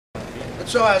And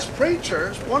so as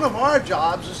preachers, one of our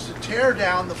jobs is to tear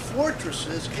down the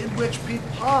fortresses in which people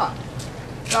hide.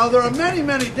 Now there are many,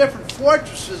 many different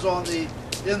fortresses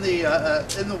in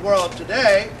the world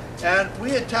today, and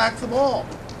we attack them all.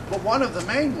 But one of the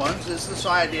main ones is this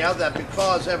idea that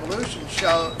because evolution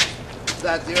shows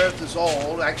that the Earth is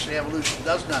old, actually evolution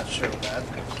does not show that.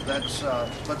 That's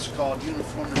what's called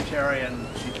uniformitarian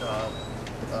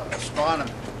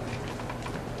astronomy.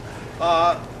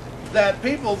 That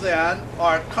people then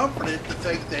are comforted to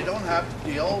think they don't have to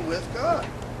deal with God.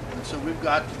 And so we've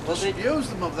got to disabuse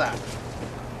them of that.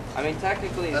 I mean,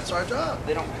 technically, that's our job.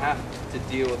 They don't have to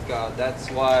deal with God. That's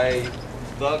why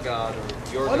the God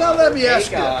or your God, now let me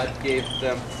ask God gave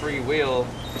them free will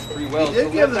he did to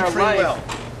give live them their free life will.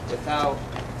 without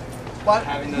But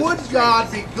having those would constraints.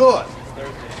 God be good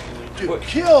to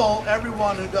kill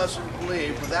everyone who doesn't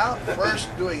believe without first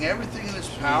doing everything in his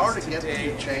power to get them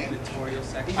to change?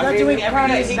 He's not doing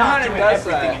everything. He's not doing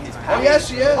everything in his power. Oh, yes,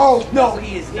 he is. Oh, no,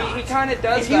 he is not. He kind of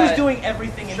does If he was doing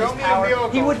everything in his power,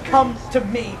 he would come to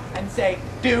me and say,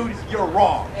 dude, you're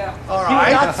wrong. Yeah. All He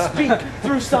right. would not speak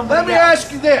through somebody Let me else.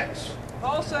 ask you this.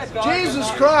 Paul said God Jesus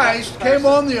Christ came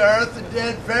on the earth and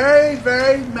did very,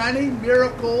 very many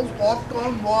miracles, walked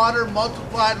on water,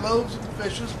 multiplied loaves and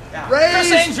fishes,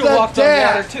 raised Angel the walked on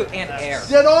dead, water too, and air.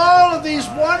 did all of these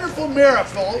wonderful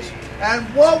miracles, and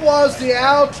what was the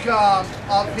outcome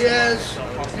of his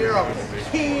miracles?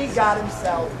 He got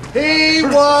himself. He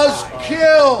was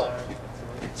killed.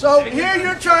 So here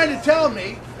you're trying to tell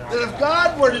me that if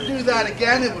God were to do that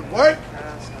again, it would work?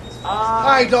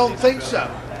 I don't think so.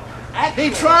 Actually,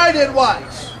 He tried it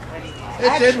once.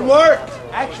 It didn't work.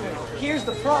 Actually, here's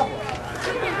the problem.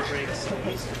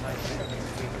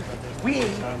 We,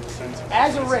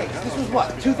 as a race, this was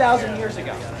what, 2,000 years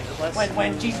ago,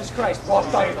 when Jesus Christ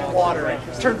walked on the water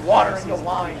and turned water into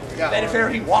wine. Then if ever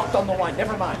he walked on the wine,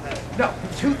 never mind. No,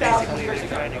 2,000 years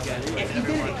ago. If he did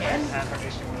it again,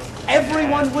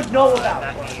 everyone would know about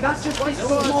it. Not just this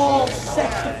small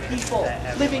sect of people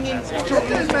living in... It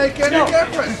didn't make any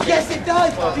difference. Yes, it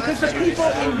does, because the people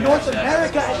in North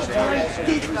America at the time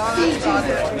didn't see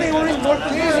Jesus. They were in North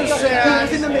America. He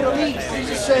was in the Middle East.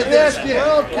 Jesus said this,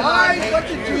 why? What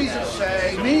did Jesus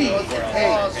say? Me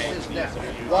cause his death.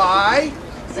 Why?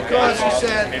 Because he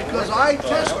said, because I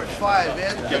testify of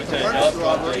it that the works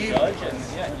thereof are evil.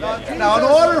 Now, in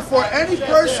order for any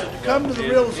person to come to the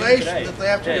realization that they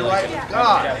have to be right with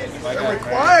God, it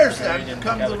requires them to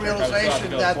come to the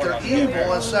realization that their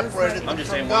evil has separated them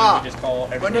from God.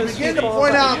 When you begin to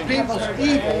point out people's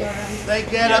evil, they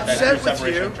get upset with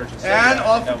you, and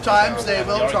oftentimes they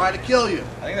will try to kill you.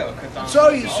 So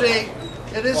you see,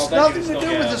 it has nothing to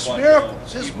do with his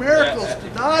miracles. His miracles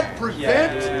did not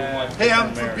prevent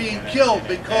him from being killed,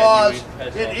 because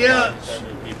it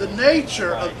is the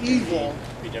nature of evil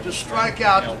to strike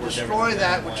out, to destroy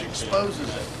that which exposes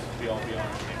it.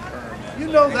 You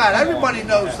know that. Everybody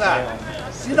knows that.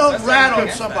 You don't rat on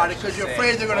somebody because you're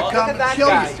afraid they're going to come and kill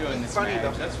you. Funny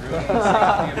though.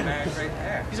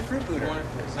 He's a fruit booter.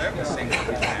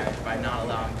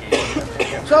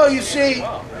 So you see,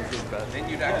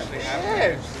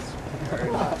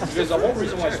 Because the whole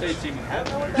reason why states even have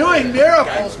them. doing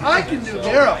miracles, I can do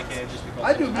miracles.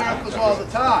 I do miracles all the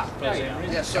time.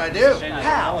 Yes, I do.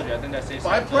 How?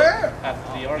 By prayer.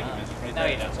 After the argument, right? No,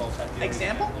 you don't. That's all it's at the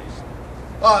Example?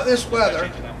 This weather,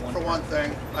 for one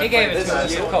thing. He gave it to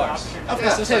us, of course.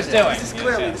 This is his doing. This is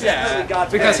clearly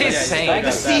God's Because will. he's saying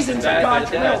The seasons are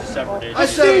God's will. I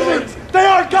said, Lord, They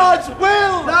are God's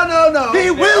will! no.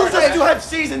 He wills us to have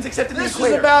seasons except in the This is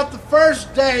equator. about the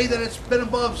first day that it's been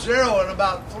above zero in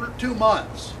about 2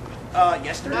 months.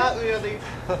 Yesterday? Not really.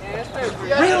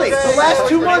 Really? The last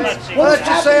 2 months? What Let's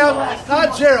just say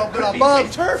not zero, but Could be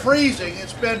above turf. freezing.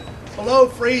 It's been below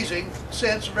freezing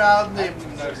since around the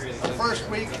first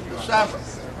week in December.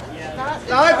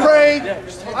 Now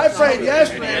I prayed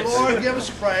yesterday, Lord, give us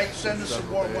a break, send us some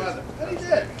warm weather. And he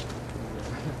did.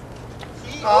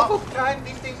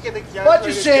 But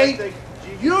you see,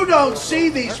 you don't see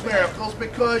these miracles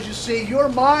because you see your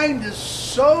mind is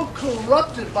so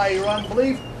corrupted by your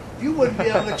unbelief, you wouldn't be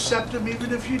able to accept them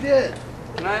even if you did.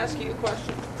 Can I ask you a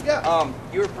question? Yeah.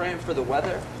 You were praying for the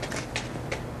weather.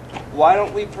 Why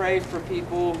don't we pray for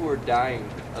people who are dying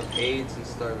of AIDS and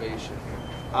starvation?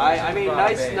 I mean,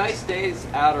 nice days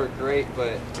out are great,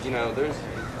 but you know, there's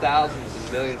thousands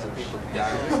and millions of people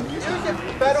dying.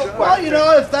 Well, you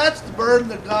know, if that's the burden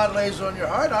that God lays on your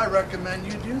heart, I recommend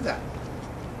you do that.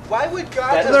 Why would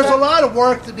God? There's a lot of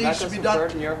work that That needs to be doesn't done.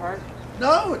 burden your heart?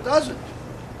 No, it doesn't.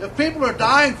 If people are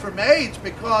dying from AIDS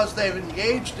because they've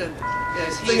engaged in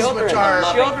things Children which are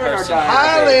are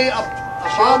dying.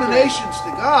 abominations to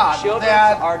God, Children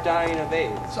then are dying of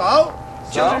AIDS. so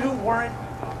Children who weren't.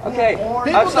 Okay, people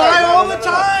I'm sorry, die no, all no, the no,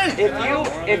 no.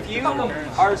 time. If you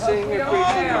are sitting here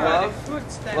preaching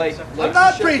love, like I'm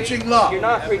not you should be, preaching love. You're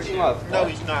not preaching love. No,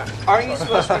 he's not. Aren't you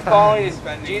supposed to be following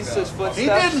Jesus' footsteps? He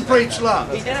didn't preach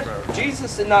love. He didn't.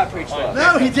 Jesus did not preach love.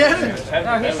 No, he didn't.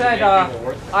 No, he said,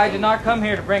 I did not come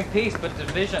here to bring peace, but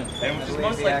division.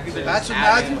 That's in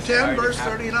Matthew 10, verse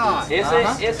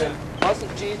 39.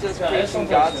 Wasn't Jesus preaching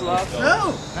God's love?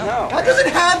 No. No. God doesn't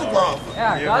have love.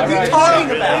 Yeah, What God are you right. talking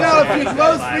You about? know, if you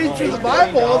go through the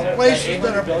Bible, places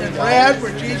that are in red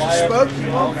where Jesus spoke,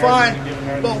 you won't find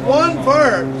but one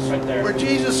verse where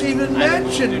Jesus even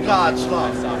mentioned God's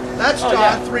love. That's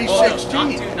John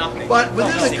 3:16. But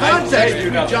within the context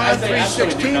of John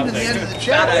 3:16 and the end of the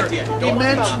chapter, he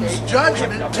mentions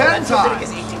judgment 10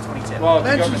 times.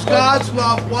 Mentions God's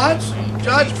love once,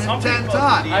 judgment 10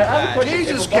 times.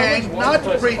 Jesus came not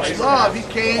to preach love, he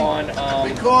came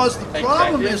because the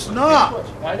problem is not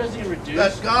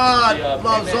that God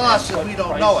loves us and we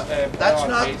don't know it. That's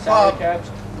not the problem.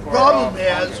 The problem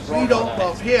is we don't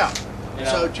love him.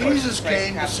 So Jesus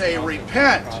came to say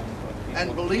repent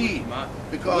and believe,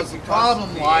 because the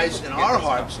problem lies in our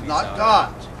hearts, not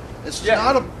God's. It's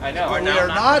not a, we are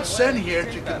not sent here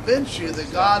to convince you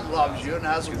that God loves you and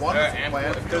has a wonderful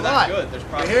plan for your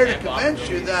life. We're here to convince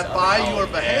you that by your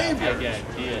behaviors,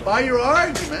 by your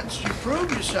arguments, you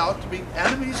prove yourself to be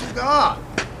enemies of God.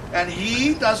 And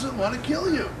he doesn't want to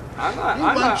kill you. I'm not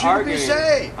wants you to be arguing.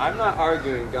 saved. I'm not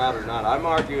arguing God or not. I'm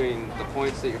arguing the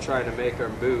points that you're trying to make are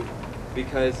moot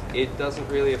because it doesn't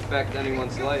really affect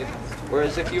anyone's life.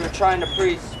 Whereas if you were trying to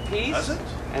preach peace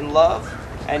and love,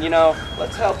 and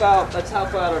let's help out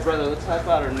our brother, let's help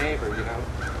out our neighbor.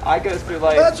 I go through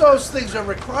life. That's those things are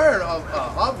required of,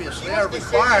 obviously, are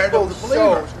required of the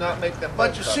believer.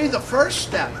 But you see, the first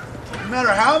step, no matter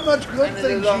how much good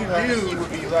things you do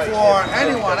for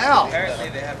anyone else,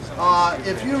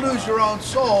 if you lose your own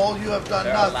soul, you have done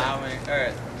nothing.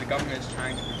 The government's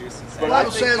trying to produce The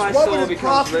Bible says, what would it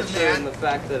profit a in the man?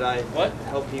 fact that I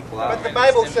help people out. But the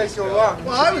Bible says you're wrong.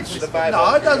 Well, I would say,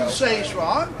 no, it doesn't say he's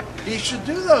wrong. He should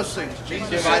do those things.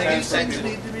 Jesus said these things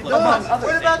need to be done.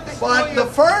 What about the But the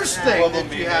first thing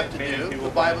that you have to do, the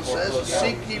Bible says, is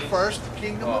seek ye first the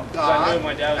kingdom of God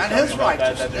and his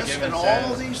righteousness, and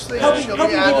all these things shall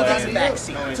be added unto you.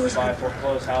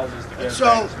 And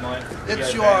so,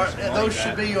 it's those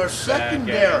should be your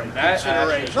secondary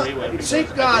considerations.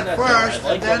 Seek God first,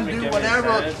 and then do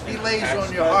whatever he lays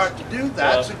on your heart to do.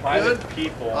 That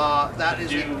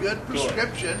is a good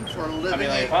prescription for living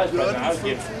a good and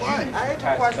fruitful life. I have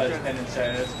a question.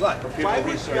 What? Why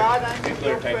would God answer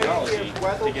your prayer if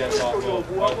weather for your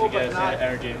water but not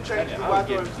change the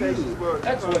weather and say the word?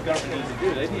 That's what government needs to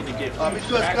do. They need to give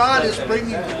Because God is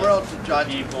bringing the world to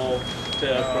judgment. people to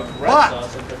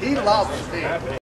progress But us. he loves me.